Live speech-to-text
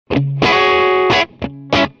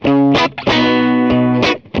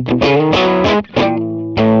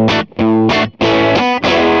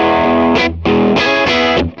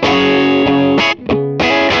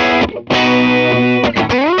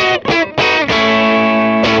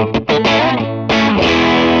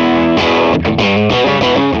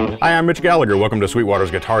I'm Mitch Gallagher. Welcome to Sweetwater's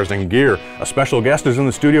Guitars and Gear. A special guest is in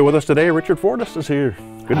the studio with us today. Richard Fortus is here.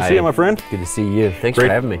 Good to see you, my friend. Good to see you. Thanks for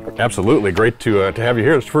having me. Absolutely. Great to have you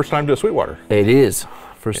here. It's your first time to Sweetwater. It is.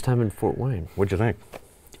 First time in Fort Wayne. What'd you think?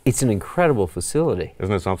 It's an incredible facility.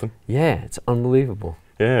 Isn't it something? Yeah, it's unbelievable.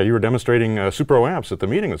 Yeah, you were demonstrating Supro amps at the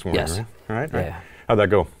meeting this morning, yes. Right? Yeah. How'd that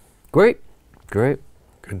go? Great. Great.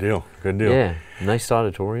 Good deal. Good deal. Yeah. Nice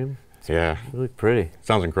auditorium. It's really pretty.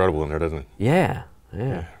 Sounds incredible in there, doesn't it? Yeah.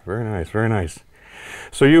 Yeah. Very nice. Very nice.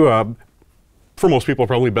 So you, for most people,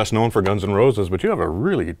 probably best known for Guns N' Roses, but you have a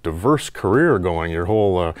really diverse career going. Your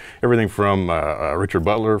whole, everything from Richard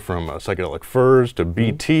Butler, from Psychedelic Furs, to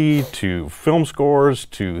BT, to film scores,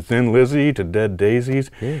 to Thin Lizzy, to Dead Daisies.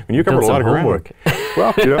 Yeah. And you covered a lot of homework.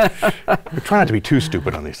 Well, you know, we try not to be too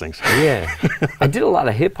stupid on these things. Yeah. I did a lot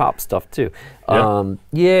of hip-hop stuff, too. Yeah.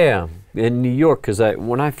 Yeah, in New York, because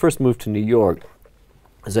when I first moved to New York,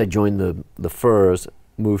 as I joined the Furs,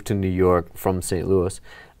 moved to New York from St. Louis,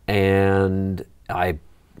 and I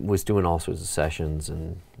was doing all sorts of sessions,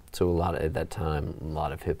 and so at that time, a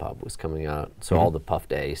lot of hip hop was coming out. So all the Puff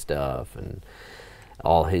Daddy stuff and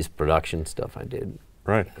all his production stuff I did.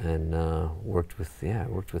 Right. And worked with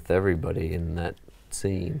everybody in that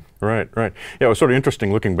scene. Right, right. Yeah, it was sort of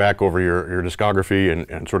interesting looking back over your discography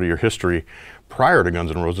and sort of your history prior to Guns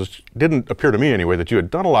N' Roses. It didn't appear to me anyway that you had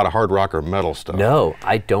done a lot of hard rock or metal stuff. No,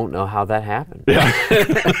 I don't know how that happened. Yeah.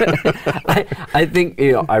 I think,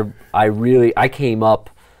 you know, I came up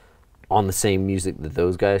on the same music that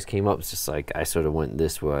those guys came up. It's just like I sort of went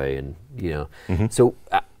this way, and you know. So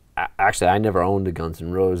actually, I never owned a Guns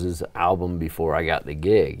N' Roses album before I got the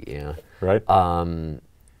gig. You know. Right.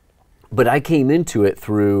 But I came into it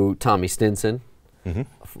through Tommy Stinson, you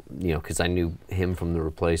know, because I knew him from the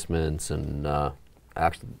Replacements, and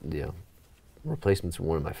actually, you know, Replacements were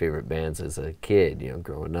one of my favorite bands as a kid, you know,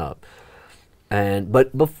 growing up.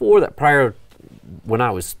 But before that, when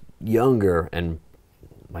I was younger and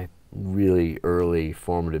my really early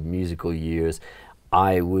formative musical years,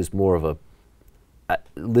 I was more of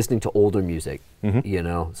listening to older music, you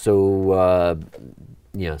know, so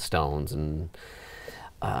you know, Stones and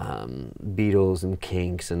Beatles and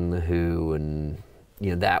Kinks and The Who, and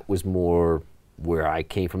you know, that was more where I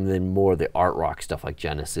came from. Then more the art rock stuff like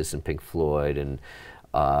Genesis and Pink Floyd and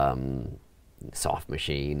Soft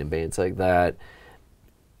Machine and bands like that.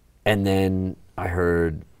 And then I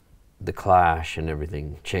heard The Clash and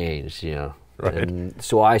everything changed, you know. Right. And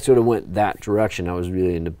so I sort of went that direction. I was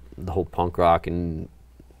really into the whole punk rock and,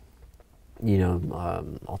 you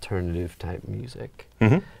know, alternative type music.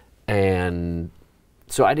 And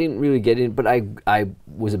so I didn't really get in, but I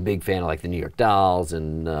was a big fan of like the New York Dolls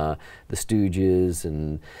and the Stooges,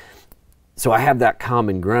 and so I have that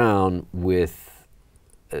common ground with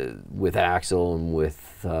Axl and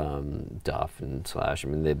with Duff and Slash. I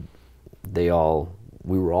mean, we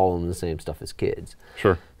were all in the same stuff as kids.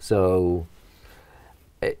 Sure. So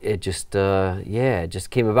it just it just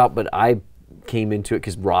came about. But I came into it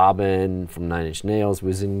because Robin from Nine Inch Nails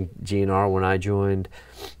was in GNR when I joined.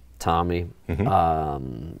 Tommy,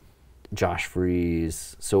 Josh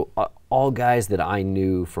Freese, so all guys that I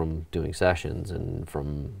knew from doing sessions and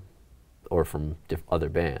from other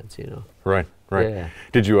bands, you know. Right, right. Yeah.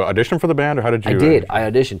 Did you audition for the band, or how did you? I did. I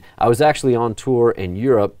auditioned. I was actually on tour in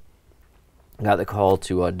Europe. Got the call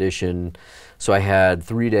to audition, so I had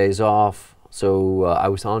 3 days off. So I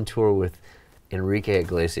was on tour with Enrique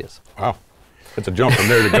Iglesias. Wow. It's a jump from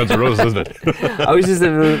there to Guns N' Roses, isn't it? I was just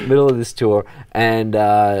in the middle of this tour, and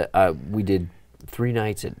we did 3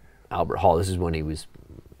 nights at Albert Hall. This is when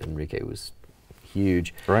Enrique was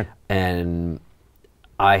huge. Right. And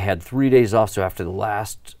I had 3 days off, so after the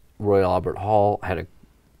last Royal Albert Hall, I had a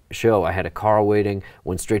show. I had a car waiting,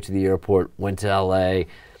 went straight to the airport, went to LA,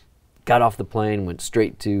 got off the plane, went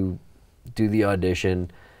straight to do the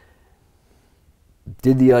audition,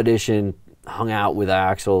 did the audition, hung out with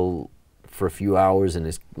Axl for a few hours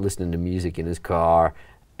and listening to music in his car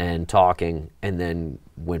and talking, and then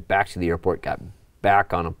went back to the airport, got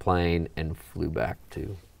back on a plane, and flew back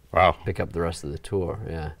to pick up the rest of the tour.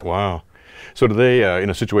 Yeah. Wow. So do they, in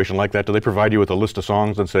a situation like that, do they provide you with a list of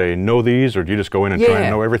songs and say, know these, or do you just go in and try and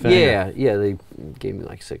know everything? Yeah, they gave me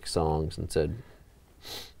like 6 songs and said,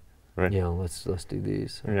 right. You know, let's do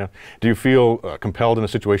these. Yeah. Do you feel compelled in a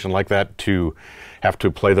situation like that to have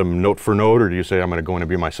to play them note for note, or do you say, I'm going to go in and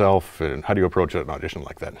be myself? And how do you approach an audition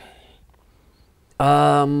like that?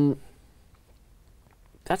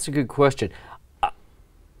 That's a good question.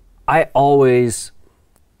 I always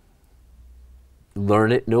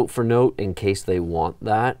learn it note for note in case they want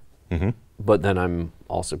that, but then I'm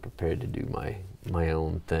also prepared to do my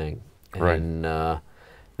own thing. Right. And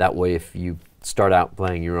that way, if you start out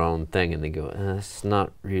playing your own thing and then go, that's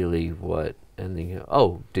not really what, and then you go,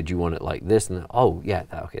 oh, did you want it like this? And then, oh, yeah,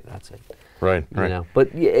 okay, that's it. Right, You right. know?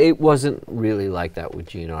 But yeah, it wasn't really like that with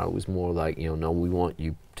GNR. It was more like, you know, no, we want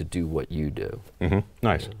you to do what you do.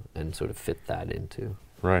 Nice. You know, and sort of fit that into.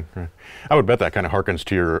 Right, right. I would bet that kind of harkens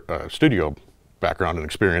to your studio background and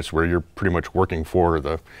experience, where you're pretty much working for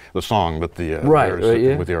the song that the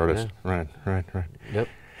artist, with the artist. Yeah. Right, right, right. Yep.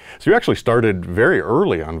 So you actually started very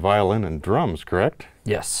early on violin and drums, correct?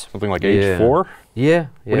 Yes. Something like age 4? Yeah.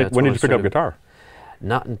 When did you pick up guitar?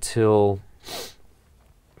 Not until,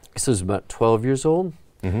 this was about 12 years old.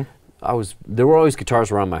 There were always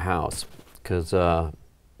guitars around my house because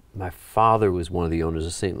my father was one of the owners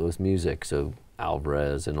of St. Louis Music, so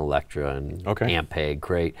Alvarez and Electra and Ampeg,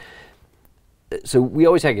 Crate. So we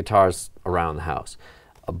always had guitars around the house,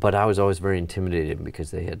 but I was always very intimidated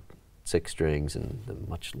because they had 6 strings and the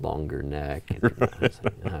much longer neck.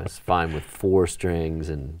 And I was fine with 4 strings,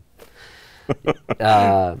 and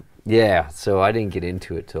yeah, so I didn't get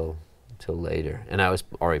into it till later. And I was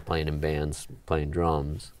already playing in bands, playing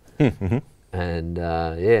drums. And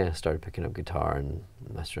yeah, started picking up guitar and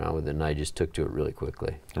messed around with it, and I just took to it really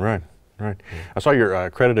quickly. Right, right. I saw you're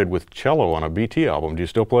credited with cello on a BT album. Do you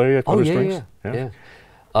still play other strings? Yeah.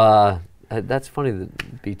 That's funny, the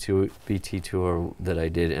BT tour that I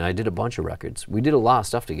did, and I did a bunch of records. We did a lot of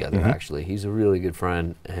stuff together, actually. He's a really good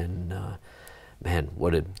friend, and man,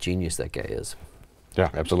 what a genius that guy is. Yeah,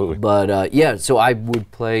 absolutely. But yeah, so I would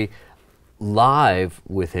play live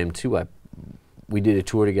with him too. We did a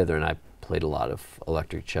tour together, and I played a lot of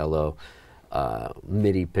electric cello,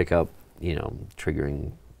 MIDI pickup, you know,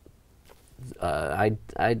 triggering. I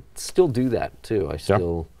still do that too. I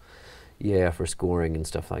still, for scoring and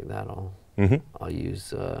stuff like that, I'll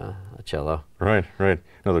use a cello. Right, right.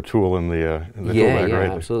 Another tool in the tool bag, right?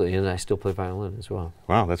 Yeah, absolutely. And I still play violin as well.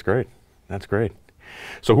 Wow, that's great. That's great.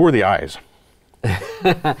 So who are the Eyes?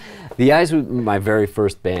 The Eyes were my very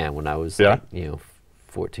first band when I was, Yeah? you know,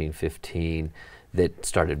 14, 15, that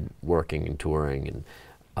started working and touring.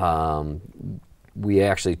 And we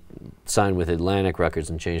actually signed with Atlantic Records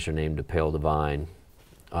and changed our name to Pale Divine,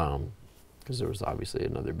 because there was obviously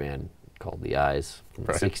another band called The Eyes in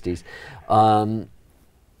the 60s.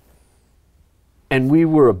 And we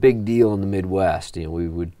were a big deal in the Midwest. You know, we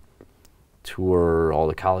would tour all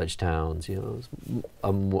the college towns. You know,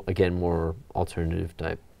 it was again, more alternative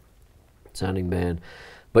type sounding band.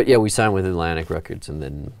 But yeah, we signed with Atlantic Records and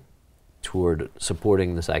then toured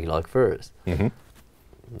supporting the Psychedelic Furs. And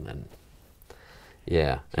then,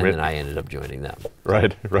 yeah, and then I ended up joining them.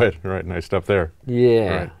 Right, right, right. Nice stuff there. Yeah,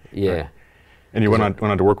 right, yeah. Right. And you went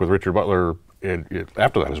on to work with Richard Butler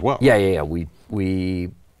after that as well. Yeah.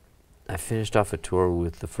 I finished off a tour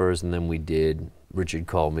with the Furs, and then Richard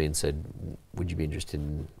called me and said, would you be interested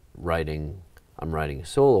in writing? I'm writing a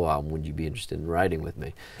solo album. Would you be interested in writing with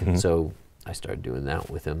me? So I started doing that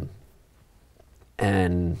with him.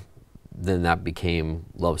 And then that became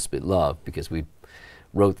Love Spit Love, because we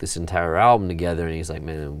wrote this entire album together, and he's like,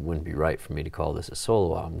 man, it wouldn't be right for me to call this a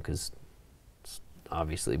solo album, because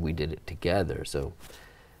obviously we did it together, so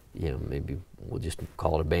you know, maybe we'll just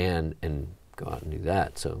call it a band and go out and do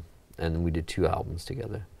that. So, and then we did 2 albums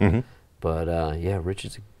together. But yeah,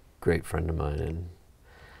 Richard's a great friend of mine, and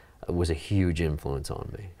was a huge influence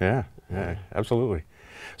on me. Yeah, yeah, absolutely.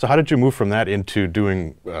 So how did you move from that into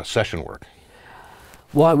doing session work?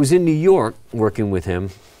 Well, I was in New York working with him,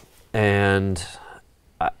 and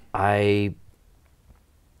I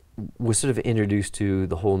was sort of introduced to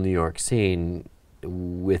the whole New York scene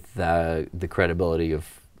with the credibility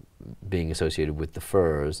of being associated with the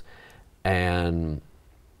Furs, and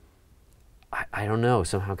I don't know,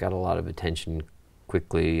 somehow got a lot of attention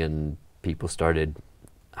quickly, and people started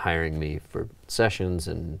hiring me for sessions,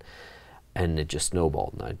 and it just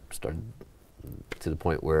snowballed, and I started to the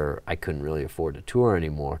point where I couldn't really afford to tour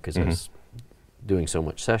anymore because I was doing so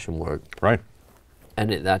much session work. Right.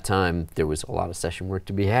 And at that time, there was a lot of session work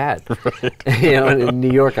to be had. You know, and in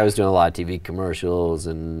New York, I was doing a lot of TV commercials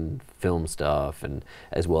and film stuff, and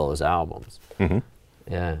as well as albums.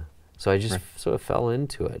 Yeah. So I just sort of fell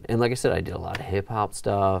into it. And like I said, I did a lot of hip hop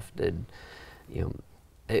stuff. You know,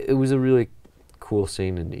 it was a really cool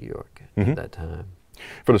scene in New York at that time.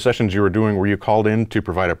 For the sessions you were doing, were you called in to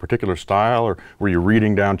provide a particular style, or were you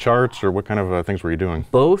reading down charts, or what kind of things were you doing?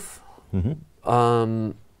 Both.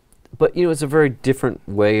 But you know, it's a very different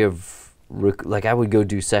way of, like, I would go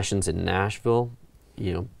do sessions in Nashville.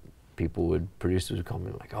 You know, producers would call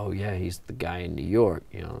me like, oh yeah, he's the guy in New York.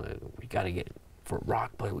 You know, we got to get, for a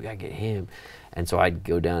rock play, we got to get him. And so I'd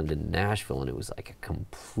go down to Nashville, and it was like a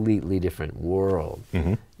completely different world.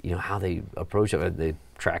 You know, how they approach it, they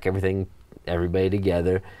track everything everybody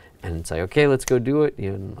together, and it's like, okay, let's go do it. You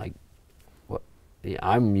know, and like, what? Yeah,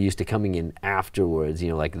 I'm used to coming in afterwards. You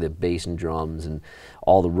know, like the bass and drums and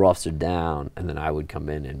all the roughs are down, and then I would come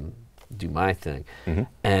in and do my thing.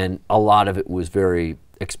 And a lot of it was very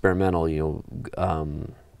experimental. You know,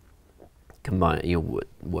 combine, you know,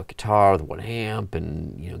 what guitar with what amp,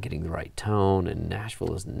 and you know, getting the right tone. And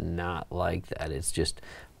Nashville is not like that. It's just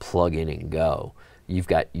plug in and go. You've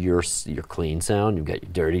got your clean sound, you've got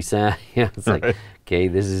your dirty sound. You know, it's like, okay,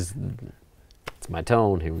 it's my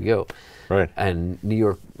tone. Here we go. Right. And New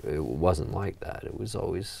York, it wasn't like that. It was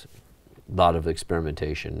always a lot of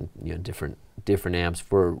experimentation. You know, different amps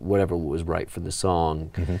for whatever was right for the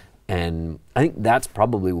song. And I think that's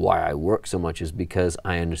probably why I work so much, is because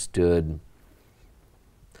I understood.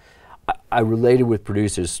 I related with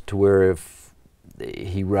producers to where if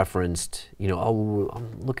he referenced, you know, oh,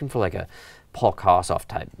 I'm looking for like a Paul Kossoff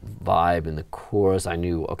type vibe in the chorus, I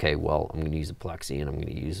knew, okay, well, I'm going to use a Plexi and I'm going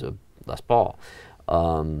to use a Les Paul.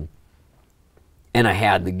 And I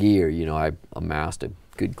had the gear, you know, I amassed a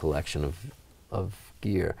good collection of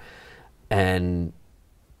gear. And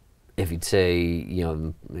if you'd say, you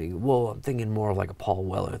know, well, I'm thinking more of like a Paul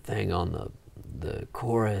Weller thing on the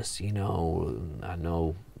chorus, you know, I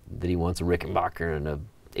know that he wants a Rickenbacker and a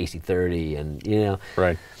AC30 and, you know.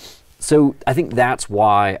 Right. So I think that's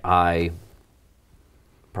why I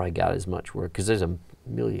probably got as much work, because there's a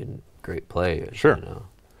million great players. Sure. You know?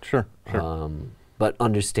 Sure. But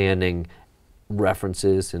understanding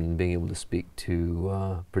references and being able to speak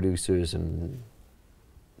to producers and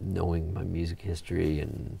knowing my music history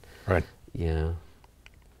and Right. yeah.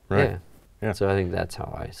 Right. Yeah. Yeah. So I think that's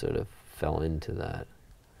how I sort of fell into that.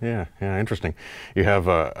 Yeah, yeah, interesting. You have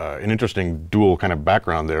an interesting dual kind of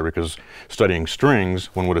background there, because studying strings,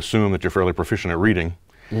 one would assume that you're fairly proficient at reading,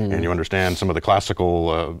 and you understand some of the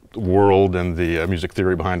classical world and the music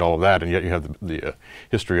theory behind all of that, and yet you have the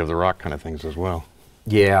history of the rock kind of things as well.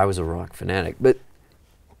 Yeah, I was a rock fanatic, but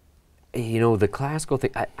you know, the classical thing,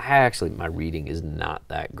 I actually, my reading is not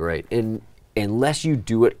that great. And unless you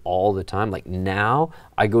do it all the time, like now,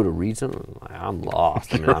 I go to read something, I'm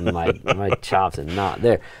lost. I mean, my chops are not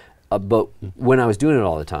there. But when I was doing it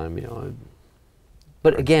all the time, you know,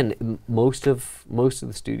 but again, most of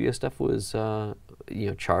the studio stuff was, you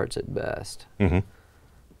know, charts at best.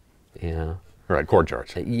 Yeah. Right, chord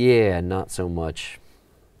charts. Yeah, not so much,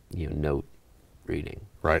 you know, note reading.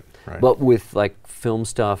 Right, right. But with like film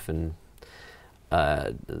stuff and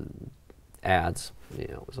ads, you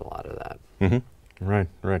know, it was a lot of that. Right,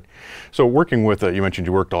 right. So working with, you mentioned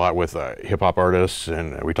you worked a lot with hip hop artists,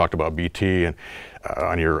 and we talked about BT, and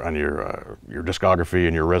on your discography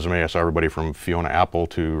and your resume, I saw everybody from Fiona Apple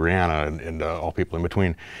to Rihanna and all people in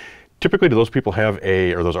between. Typically, do those people have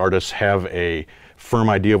or those artists have a firm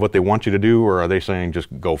idea of what they want you to do, or are they saying just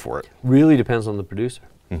go for it? Really depends on the producer.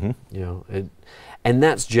 You know, and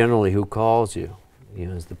that's generally who calls you, you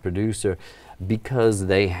know, as the producer, because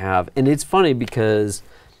they have, and it's funny because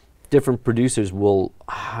different producers will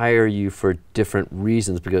hire you for different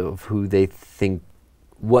reasons because of who they think,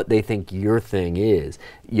 what they think your thing is.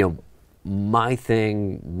 You know, my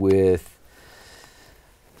thing with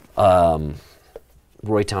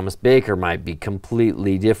Roy Thomas Baker might be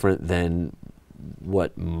completely different than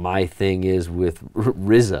what my thing is with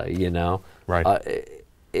RZA, you know? Right.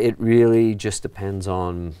 It really just depends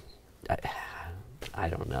on, I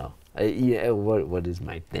don't know. Yeah, what is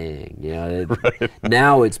my thing? You know, Right.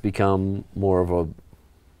 Now it's become more of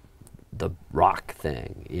the rock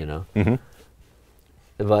thing, you know?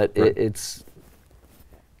 But Right. it's,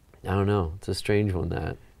 I don't know, it's a strange one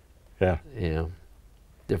that, Yeah. you know,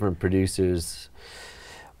 different producers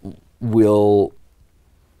will,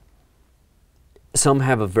 some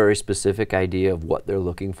have a very specific idea of what they're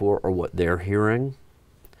looking for or what they're hearing.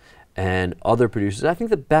 And other producers, I think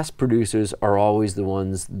the best producers are always the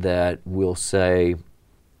ones that will say,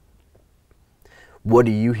 what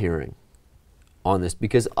are you hearing on this?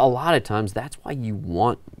 Because a lot of times that's why you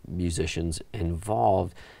want musicians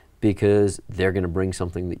involved, because they're going to bring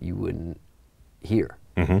something that you wouldn't hear.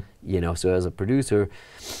 You know, so as a producer,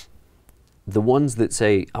 the ones that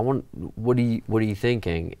say, what are you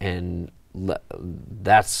thinking? And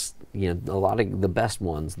that's, you know, a lot of the best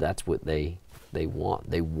ones, that's what they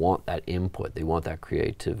want. They want that input. They want that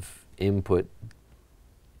creative input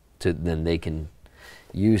to then they can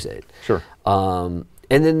use it. Sure. And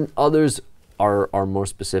then others are more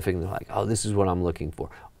specific, and they're like, oh, this is what I'm looking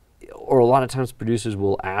for. Or a lot of times producers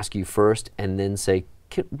will ask you first and then say,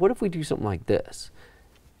 what if we do something like this?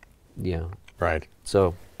 Yeah. Right.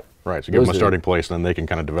 So. Right. So give them a starting place, and then they can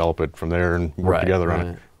kind of develop it from there and work together on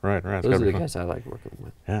it. Right. Right. Those are the guys I like working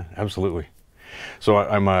with. Yeah, absolutely. So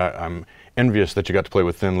I'm envious that you got to play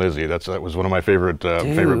with Thin Lizzy. That was one of my favorite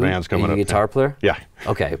favorite bands coming up. Are you a guitar player? Yeah.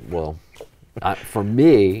 Okay, well, for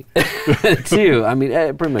me, too, I mean,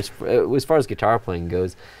 pretty much, as far as guitar playing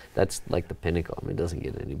goes, that's like the pinnacle. I mean, it doesn't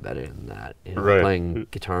get any better than that. You know, Right. Playing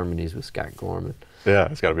guitar harmonies with Scott Gorman. Yeah,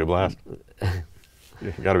 it's got to be a blast.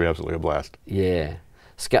 It's got to be absolutely a blast. Yeah.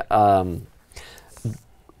 Scott,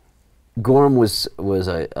 Gorm was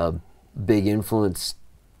a big influence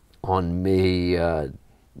on me,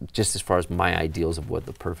 just as far as my ideals of what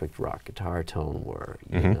the perfect rock guitar tone were,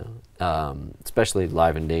 you know, especially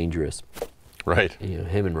Live and Dangerous. Right. You know,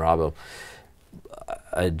 him and Robbo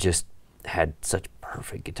just had such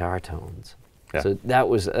perfect guitar tones. Yeah. So that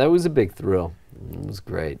was a big thrill. It was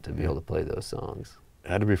great to be able to play those songs.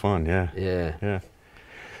 It had to be fun, yeah. Yeah. Yeah.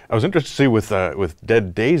 I was interested to see with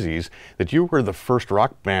Dead Daisies that you were the first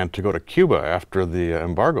rock band to go to Cuba after the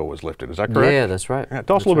embargo was lifted. Is that correct? Yeah, that's right. Yeah,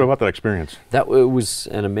 tell us a little bit about that experience. That was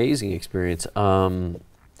an amazing experience.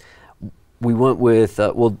 We went with,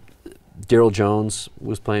 well, Daryl Jones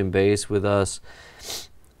was playing bass with us.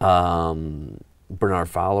 Bernard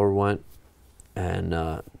Fowler went, and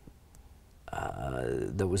that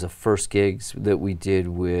was the first gigs that we did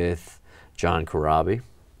with John Corabi,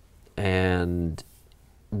 and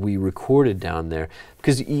we recorded down there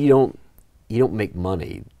because you don't make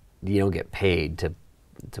money, you don't get paid to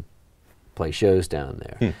play shows down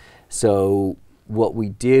there. So what we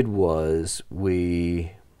did was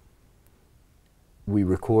we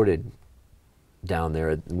recorded down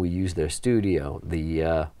there. We used their studio,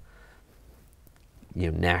 the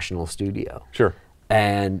National Studio. Sure.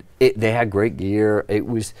 And they had great gear. It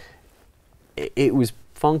was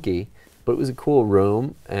funky, but it was a cool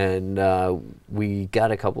room, and we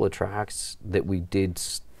got a couple of tracks that we did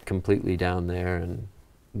completely down there and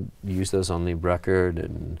used those on the record.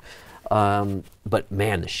 And but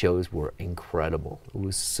man, the shows were incredible. It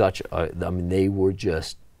was such I mean, they were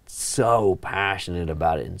just so passionate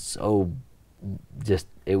about it, and so just,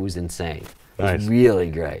 it was insane. It was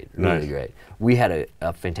really great, really great. We had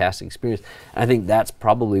a fantastic experience. I think that's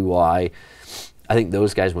probably why I think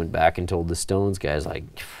those guys went back and told the Stones guys, like,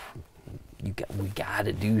 we got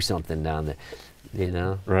to do something down there, you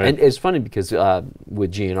know? Right. And it's funny because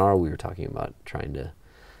with GNR, we were talking about trying to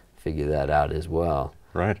figure that out as well.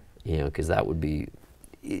 Right. You know, because that would be,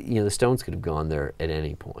 you know, the Stones could have gone there at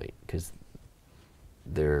any point because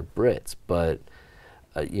they're Brits, but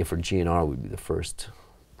you know, for GNR, we'd be the first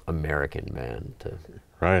American band to.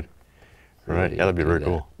 Right. Right. Really Yeah, that'd be very that.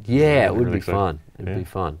 cool. Yeah, it would really be fun. exciting. It'd be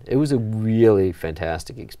fun. It was a really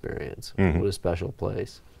fantastic experience. What a special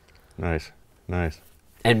place. Nice. Nice.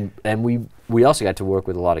 And we also got to work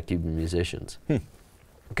with a lot of Cuban musicians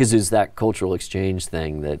because there's that cultural exchange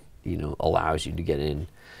thing that, you know, allows you to get in.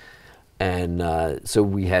 And so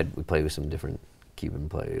we played with some different Cuban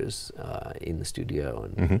players in the studio,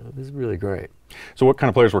 and it was really great. So what kind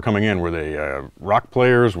of players were coming in? Were they rock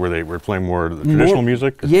players? Were they playing more of the traditional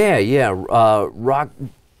music? Yeah,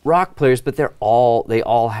 rock players, but they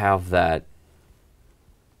all have that,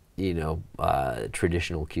 you know,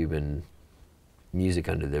 traditional Cuban music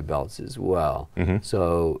under their belts as well.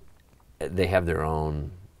 So they have their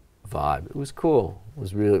own vibe. It was cool. It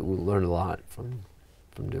was really, we learned a lot from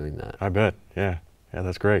doing that. I bet. Yeah. Yeah,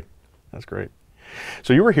 that's great. That's great.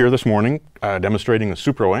 So you were here this morning demonstrating the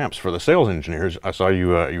Supro amps for the sales engineers. I saw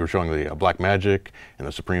you you were showing the Black Magic and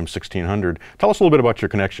the Supreme 1600. Tell us a little bit about your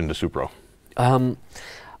connection to Supro.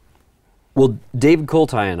 Well, David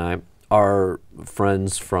Coltai and I are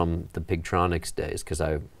friends from the Pigtronics days because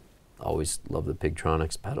I always loved the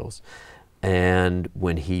Pigtronics pedals. And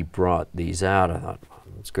when he brought these out, I thought, oh,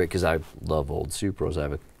 it's great because I love old Supros. I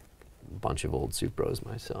have a bunch of old Supros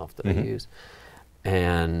myself that I use.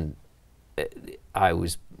 And I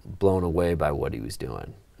was blown away by what he was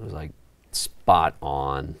doing. It was like spot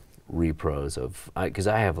on repros of, because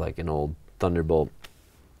I have like an old Thunderbolt,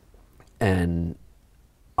 and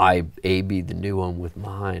I A-B'd the new one with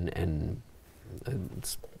mine, and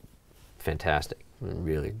it's fantastic.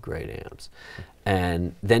 Really great amps.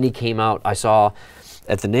 And then he came out, I saw,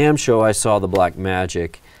 at the NAMM show, I saw the Black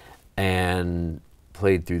Magic and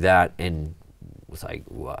played through that and was like,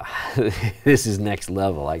 wow, this is next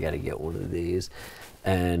level. I got to get one of these.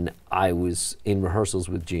 And I was in rehearsals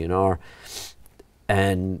with GNR,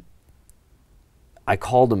 and I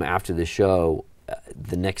called him after the show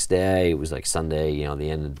the next day. It was like Sunday, you know, the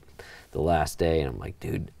end of the last day, and I'm like,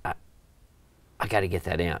 dude, I got to get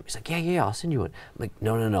that amp. He's like, yeah, I'll send you one. I'm like,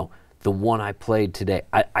 no, the one I played today,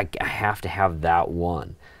 I have to have that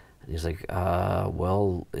one. And he's like,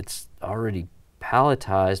 well, it's already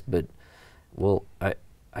palletized, but well,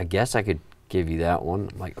 I guess I could give you that one.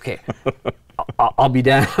 I'm like, okay, I'll be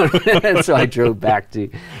down. And so I drove back to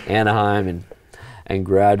Anaheim and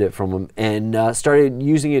grabbed it from him and started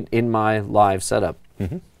using it in my live setup.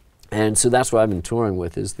 Mm-hmm. And so that's what I've been touring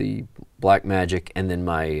with is the Blackmagic, and then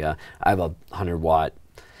my I have a 100-watt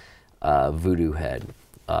Voodoo head,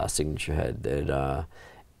 signature head that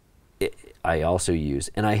I also use,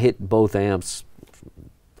 and I hit both amps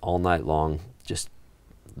all night long. Just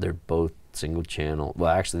they're both single channel. Well,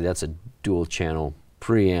 actually, that's a dual channel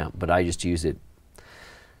preamp, but I just use it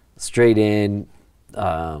straight in,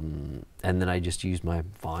 and then I just use my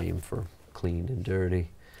volume for clean and dirty.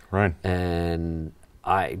 Right. And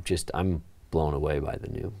I'm blown away by the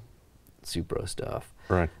new Supro stuff.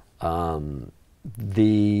 Right.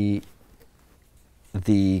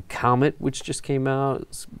 The Comet, which just came out,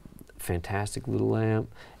 is a fantastic little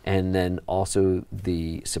amp, and then also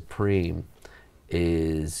the Supreme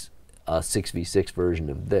is a 6v6 version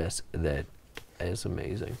of this that is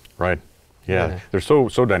amazing. Right. Yeah. They're so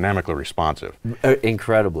dynamically responsive.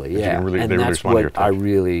 Incredibly, yeah. And that's really respond to your what touch. I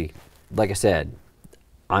really, like I said,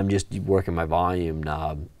 I'm just working my volume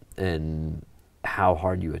knob and how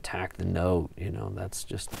hard you attack the note, you know, that's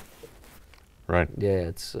just, right.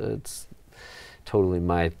 yeah, it's totally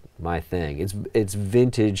my thing. It's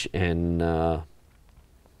vintage and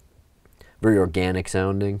very organic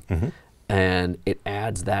sounding, Mm-hmm. and it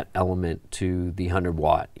adds that element to the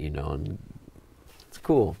 100-watt, you know, and it's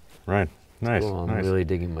cool. Right. Nice. Cool. I'm Nice. really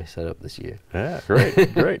digging my setup this year. Yeah,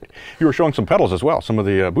 great, great. You were showing some pedals as well, some of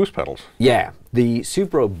the boost pedals. Yeah, the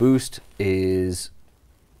Supro Boost is,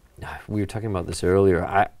 we were talking about this earlier,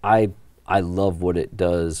 I love what it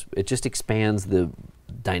does. It just expands the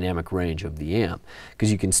dynamic range of the amp,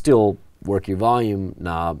 because you can still work your volume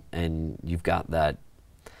knob and you've got that,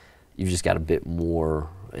 you've just got a bit more,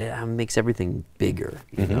 it makes everything bigger,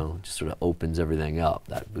 you Mm-hmm. know, just sort of opens everything up,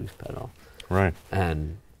 that boost pedal. Right.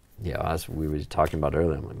 And yeah, as we were talking about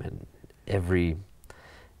earlier, I'm like, man,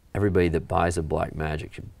 everybody that buys a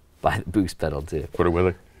Blackmagic should buy the boost pedal too. Put it with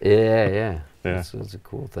it. Yeah, yeah. Yeah. It's a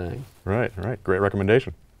cool thing. Right, right. Great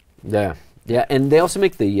recommendation. Yeah, yeah, and they also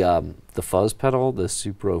make the fuzz pedal, the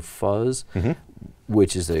Supro Fuzz, Mm-hmm.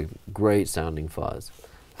 which is a great sounding fuzz,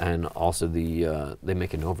 and also they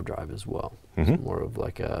make an overdrive as well. Mm-hmm. It's more of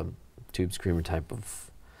like a tube screamer type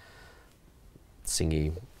of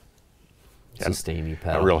singy, sustainy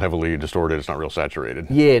pedal. Not real heavily distorted. It's not real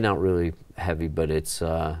saturated. Yeah, not really heavy, but it's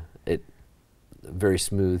very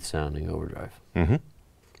smooth sounding overdrive. Mm-hmm.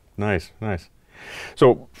 Nice, nice.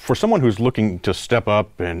 So for someone who's looking to step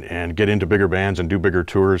up and get into bigger bands and do bigger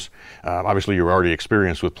tours, obviously you're already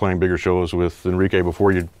experienced with playing bigger shows with Enrique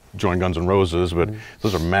before you joined Guns N' Roses, but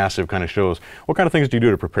those are massive kind of shows. What kind of things do you do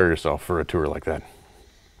to prepare yourself for a tour like that?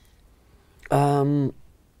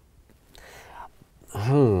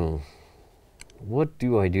 What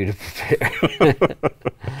do I do to prepare?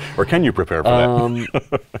 Or can you prepare for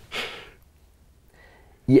that?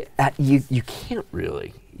 Yeah, you can't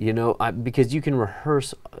really, you know, because you can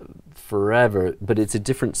rehearse forever, but it's a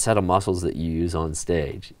different set of muscles that you use on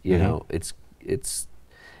stage. You Mm-hmm. know, it's.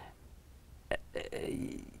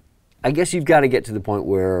 I guess you've got to get to the point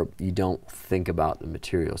where you don't think about the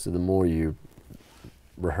material. So the more you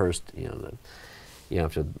rehearsed, you know, you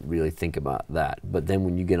don't have to really think about that. But then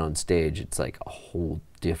when you get on stage, it's like a whole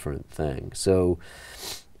different thing. So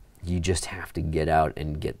you just have to get out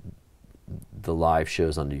and get the live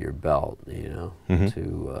shows under your belt, you know,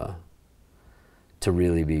 Mm-hmm. to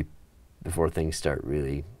really be, before things start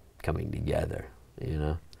really coming together, you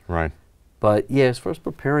know. Right. But yeah, as far as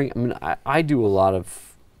preparing, I mean, I do a lot of,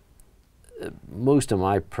 most of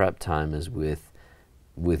my prep time is with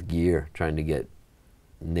gear, trying to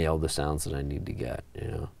nail the sounds that I need to get, you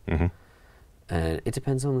know. Mm-hmm. And it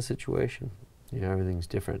depends on the situation. You know, everything's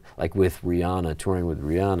different. Like with Rihanna, touring with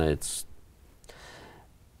Rihanna,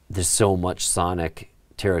 there's so much sonic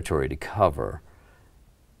territory to cover,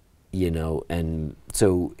 you know, and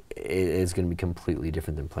so it's going to be completely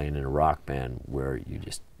different than playing in a rock band where you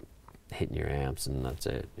just hitting your amps and that's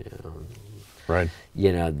it, you know. Right.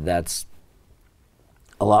 You know, that's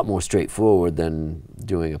a lot more straightforward than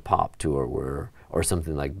doing a pop tour or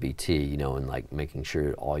something like BT, you know, and like making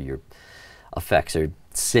sure all your effects are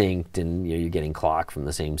synced and you're getting clock from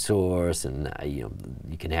the same source, and you know,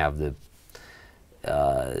 you can have the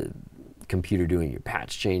computer doing your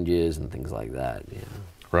patch changes and things like that, you know.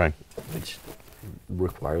 Right. Which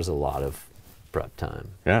requires a lot of prep time.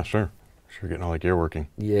 Yeah, sure. Sure, getting all the gear working.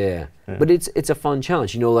 Yeah. Yeah. But it's a fun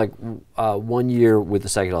challenge. You know, like 1 year with the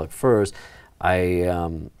Psychedelic Furs,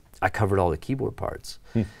 I covered all the keyboard parts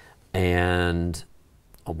and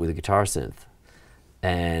with a guitar synth.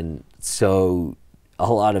 And so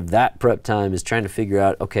a lot of that prep time is trying to figure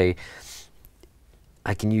out, okay,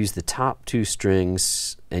 I can use the top 2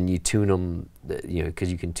 strings and you tune them, you know,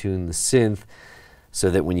 because you can tune the synth so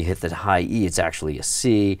that when you hit the high E, it's actually a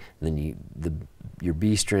C, and then your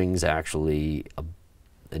B string's actually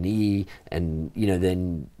an E, and you know,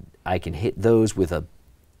 then I can hit those with a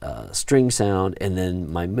string sound, and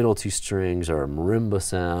then my middle 2 strings are a marimba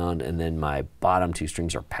sound, and then my bottom 2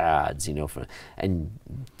 strings are pads, you know, and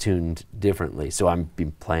tuned differently. So I've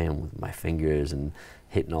been playing with my fingers and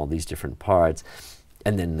hitting all these different parts.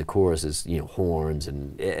 And then the chorus is, you know, horns,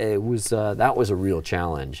 and it was that was a real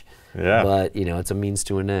challenge. Yeah. But you know, it's a means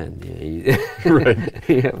to an end. You know, Right.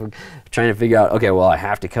 you know, trying to figure out, okay, well, I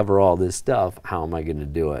have to cover all this stuff. How am I going to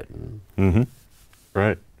do it? And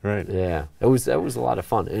Right. Right. yeah, that was a lot of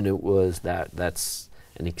fun, and it was that's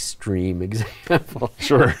an extreme example.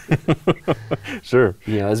 Sure. Sure.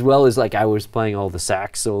 You know, as well as like I was playing all the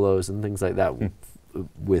sax solos and things like that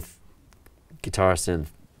with guitar synth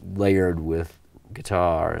layered with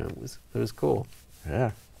guitar, and it was cool.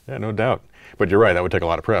 Yeah. Yeah. No doubt. But you're right. That would take a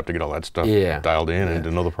lot of prep to get all that stuff dialed in and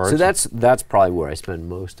to know the parts. So that's probably where I spend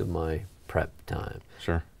most of my prep time.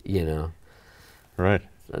 Sure. You know. Right.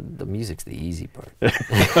 The music's the easy part.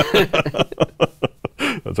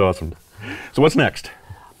 That's awesome. So what's next?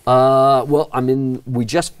 Well, we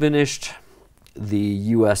just finished the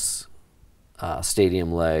U.S.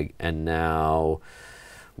 Stadium leg, and now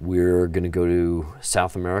we're going to go to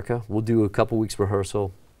South America. We'll do a couple weeks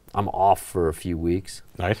rehearsal. I'm off for a few weeks.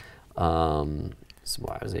 Nice. So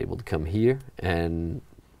I was able to come here, and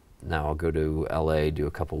now I'll go to L.A., do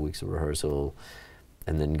a couple weeks of rehearsal,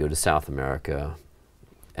 and then go to South America.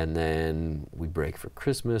 And then we break for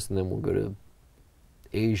Christmas, and then we'll go to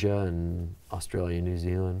Asia and Australia, New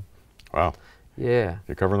Zealand. Wow. Yeah.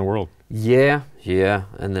 You're covering the world. Yeah, yeah.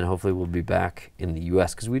 And then hopefully we'll be back in the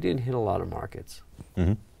U.S. because we didn't hit a lot of markets.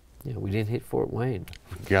 Mm-hmm. Yeah, we didn't hit Fort Wayne.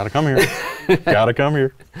 Gotta come here. Gotta come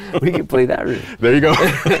here. We can play that route. There you go.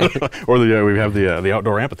 Or we have the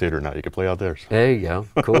outdoor amphitheater now. You can play out there. So. There you go.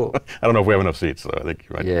 Cool. I don't know if we have enough seats, so I think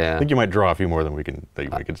you might. Yeah. I think you might draw a few more than we can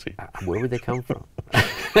see. Where would they come from?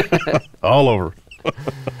 All over.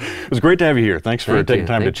 It was great to have you here. Thanks for taking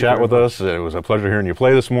time to chat with us. It was a pleasure hearing you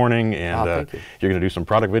play this morning, and thank you. You're going to do some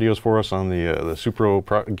product videos for us on the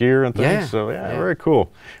Supro gear and things. Yeah. So very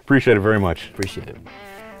cool. Appreciate it very much. Appreciate it.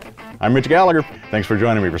 I'm Mitch Gallagher. Thanks for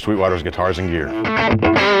joining me for Sweetwater's Guitars and Gear.